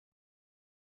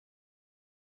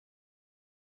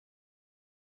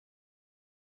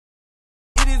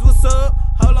sub.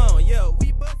 Hold on, yeah,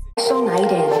 we bustin'.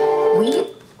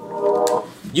 Shananigans.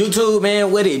 YouTube,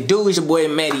 man, what it do? It's your boy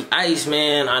Matty Ice,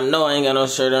 man. I know I ain't got no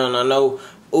shirt on. I know.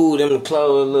 Ooh, them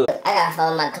clothes, look. I gotta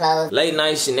fold my clothes. Late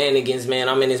night shenanigans, man.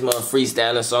 I'm in this mother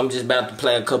freestyling, so I'm just about to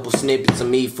play a couple snippets of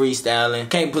me freestyling.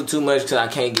 Can't put too much because I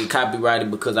can't get copyrighted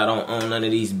because I don't own none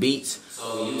of these beats. So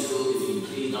YouTube, if you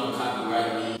please don't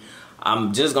copyright me.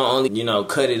 I'm just gonna only, you know,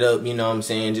 cut it up, you know what I'm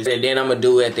saying? And then I'm gonna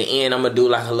do at the end, I'm gonna do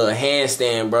like a little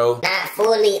handstand, bro. Not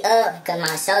fully up, cause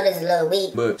my shoulder's a little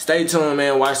weak. But stay tuned,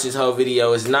 man. Watch this whole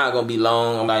video. It's not gonna be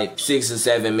long. I'm like 6 or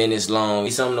 7 minutes long.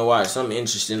 It's something to watch, something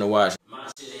interesting to watch.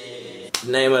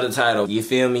 Name of the title, you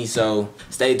feel me? So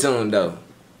stay tuned though.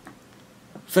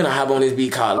 Finna hop on this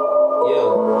beat called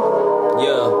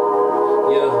yeah.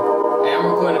 Hey, I'm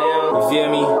recording now, you feel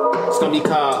me? It's gonna be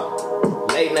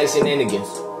called Late Night Shenanigans.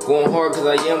 Going hard cause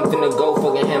I am finna go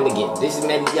fucking ham again. This is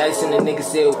Matty Ice and the nigga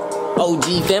said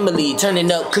OG family,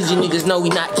 turning up cause you niggas know we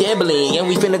not gambling. And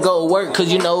we finna go work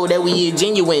cause you know that we is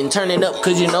genuine. Turning up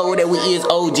cause you know that we is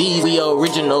OGs, we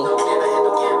original.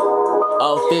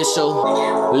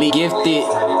 Officially gifted,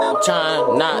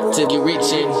 trying not to get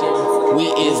rich and we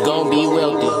is gonna be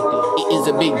wealthy. It is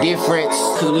a big difference,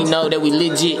 cause we know that we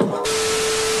legit.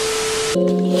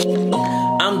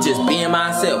 I'm just being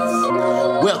myself.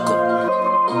 Welcome.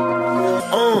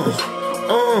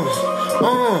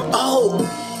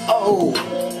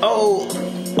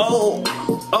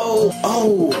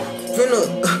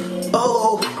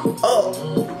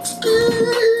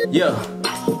 Yeah.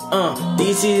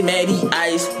 This is Matty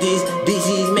Ice. This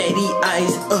is Matty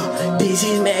Ice. This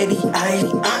is Matty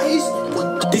Ice.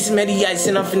 This is Matty Ice,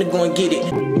 and I'm finna go and get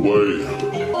it. Wait.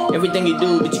 Everything you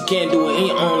do, but you can't do it in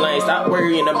your own lane. Stop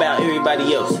worrying about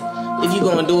everybody else. If you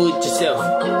gonna do it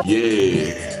yourself.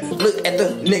 Yeah. Look at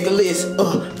the nigga list.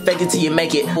 Fake it till you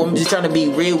make it. I'm just trying to be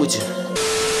real with you.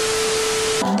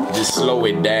 Just slow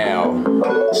it down.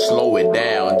 Slow it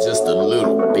down just a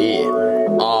little bit.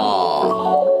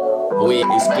 We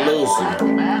exclusive.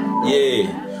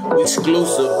 Yeah, we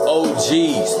exclusive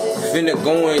OGs. Finna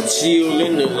go and chill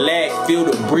in the lag, feel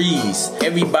the breeze.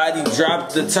 Everybody drop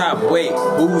the top. Wait,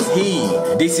 who's he?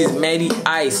 This is Matty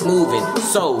Ice moving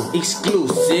so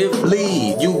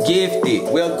exclusively. You gifted.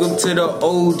 Welcome to the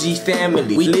OG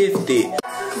family. We lifted.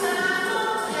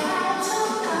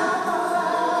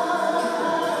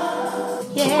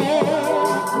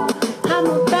 Yeah, I'm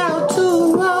about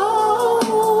to roll.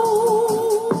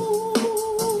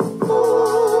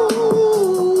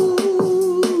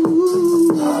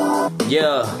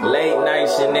 Yeah, late night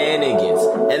shenanigans,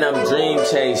 and I'm dream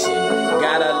chasing.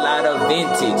 Got a lot of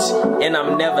vintage, and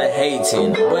I'm never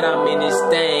hating. But I'm in this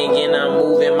thing, and I'm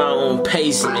moving my own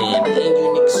pace, man. And you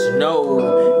niggas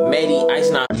know, Matty Ice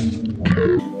not.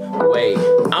 Wait,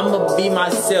 I'ma be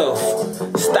myself.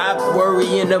 Stop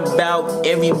worrying about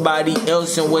everybody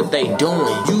else and what they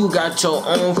doing. You got your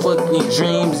own fucking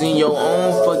dreams and your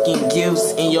own fucking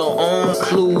gifts and your own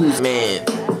clues, man.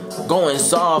 Go and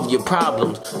solve your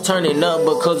problems. Turning up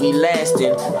because we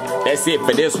lasting. That's it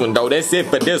for this one, though. That's it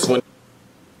for this one.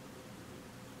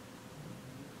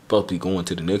 Supposed to be going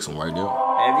to the next one right now.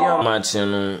 If you're on my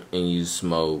channel and you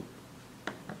smoke,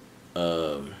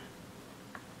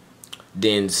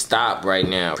 then stop right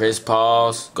now. Press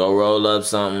pause, go roll up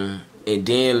something, and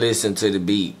then listen to the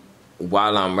beat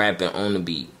while I'm rapping on the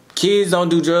beat. Kids don't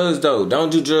do drugs though.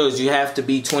 Don't do drugs. You have to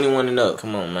be 21 and up.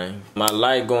 Come on, man. My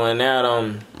light going out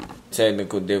on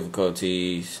technical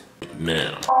difficulties.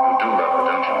 Now.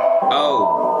 Oh,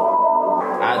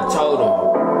 I told him.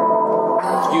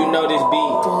 You know this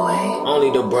beat.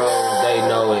 Only the bros, they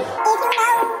know it.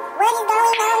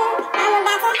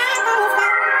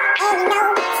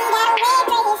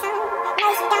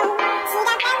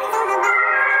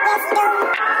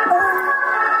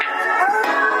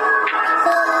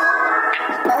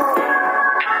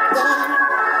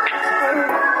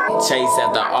 Chase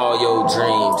after all your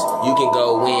dreams. You can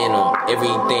go win on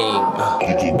everything.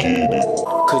 You can get it.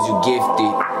 Cause you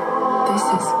gifted. This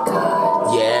is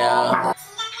good. Yeah.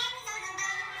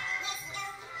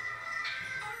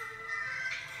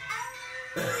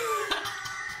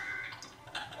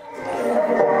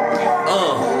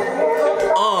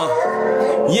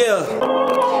 Yeah.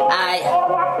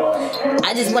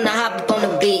 I just wanna hop up on the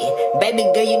beat. Baby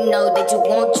girl, you know that you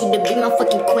want you to be my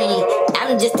fucking queen.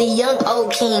 I'm just a young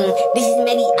old king. This is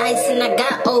Matty Ice and I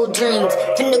got old dreams.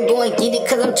 Finna go and get it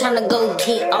cause I'm tryna go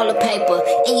get all the paper.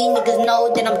 And you niggas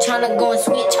know that I'm tryna go and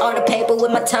switch all the paper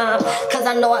with my time. Cause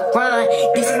I know I grind.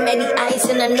 This is Matty Ice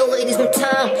and I know it is my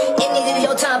time. And it is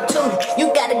your time too. You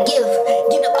gotta give.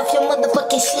 Get up off your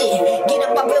motherfucking shit. Get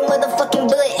up off your motherfucking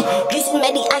butt. This is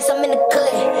Matty Ice, I'm in the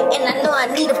cut. And I know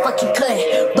I need a fucking cut.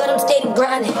 But I'm steady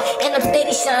grinding, and I'm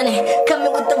steady shining.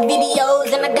 Coming with the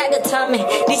videos, and I got the timing.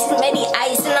 This is Matty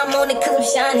Ice, and I'm on it cause I'm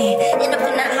shining. And I'm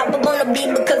finna hop up on the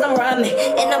beat because I'm rhyming.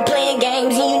 And I'm playing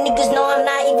games, and you niggas know I'm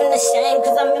not even ashamed,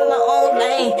 cause I'm in my own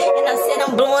lane. And I said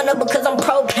I'm blowing up because I'm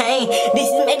propane. This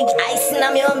is Matty Ice, and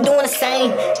I'm doing the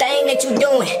same thing that you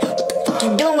doing. What the fuck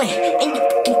you doing? And you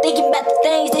fucking thinking about the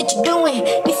things that you doing.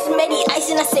 This is Matty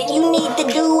Ice, and I said you need to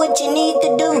do what you need to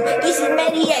do. This is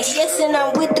Matty Ice, yes, and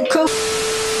I'm with the crew.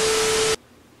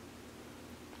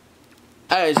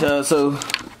 Alright, y'all, so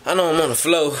I know I'm on the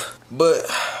flow, but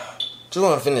just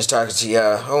want to finish talking to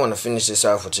y'all. I want to finish this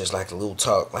off with just like a little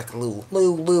talk, like a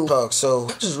little talk. So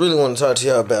I just really want to talk to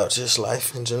y'all about just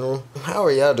life in general. How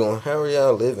are y'all doing? How are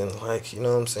y'all living? Like, you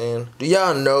know what I'm saying? Do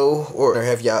y'all know, or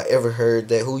have y'all ever heard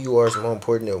that who you are is more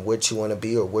important than what you want to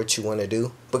be or what you want to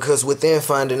do? Because within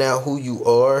finding out who you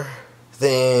are,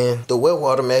 then the wealth will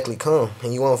automatically come,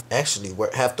 and you won't actually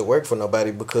have to work for nobody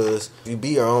because you be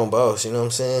your own boss, you know what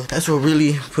I'm saying? That's what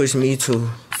really pushed me to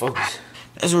focus.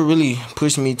 That's what really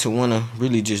pushed me to want to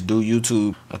really just do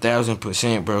YouTube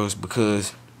 1000%, bros,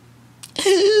 because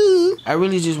I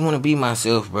really just want to be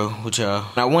myself, bro, with y'all.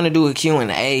 I want to do a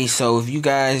Q&A, so if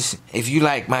you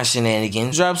like my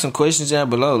shenanigans, drop some questions down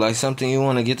below, like something you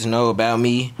want to get to know about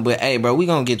me. But hey, bro, we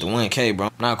gonna get to 1K, bro.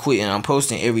 I'm not quitting. I'm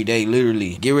posting every day,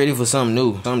 literally. Get ready for something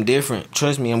new, something different.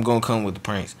 Trust me, I'm gonna come with the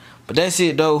pranks. But that's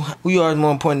it, though. Who you are is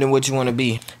more important than what you want to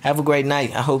be. Have a great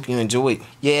night. I hope you enjoyed.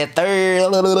 Yeah,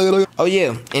 oh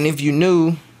yeah, and if you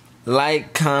new,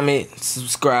 like, comment,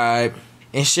 subscribe,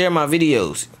 and share my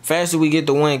videos. Faster we get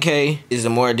to 1K is the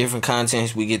more different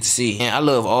contents we get to see. And I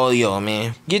love all y'all,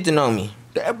 man. Get to know me.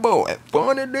 That boy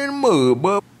funny than mud,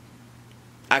 bub.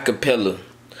 Acapella.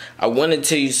 I want to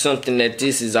tell you something that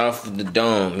this is off of the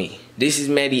dome me. This is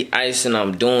Matty Ice, and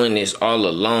I'm doing this all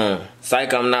alone.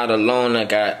 Psych, I'm not alone. I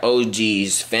got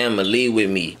OGs, family with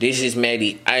me. This is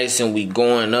Matty Ice, and we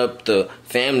going up the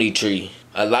family tree.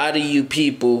 A lot of you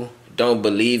people don't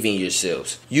believe in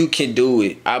yourselves. You can do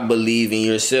it. I believe in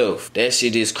yourself. That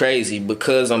shit is crazy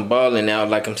because I'm balling out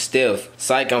like I'm Steph.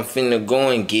 Psych, I'm finna go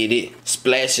and get it.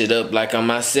 Splash it up like I'm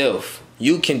myself.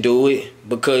 You can do it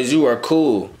because you are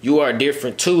cool. You are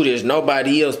different too. There's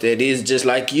nobody else that is just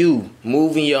like you.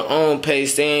 Moving your own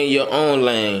pace, stay in your own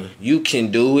lane. You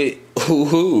can do it.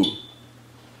 Ooh.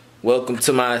 Welcome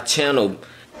to my channel.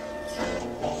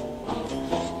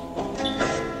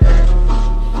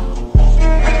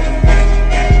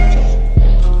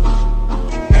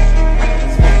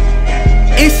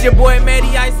 It's your boy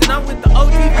Matty Ice, and I'm with the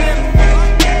OG family.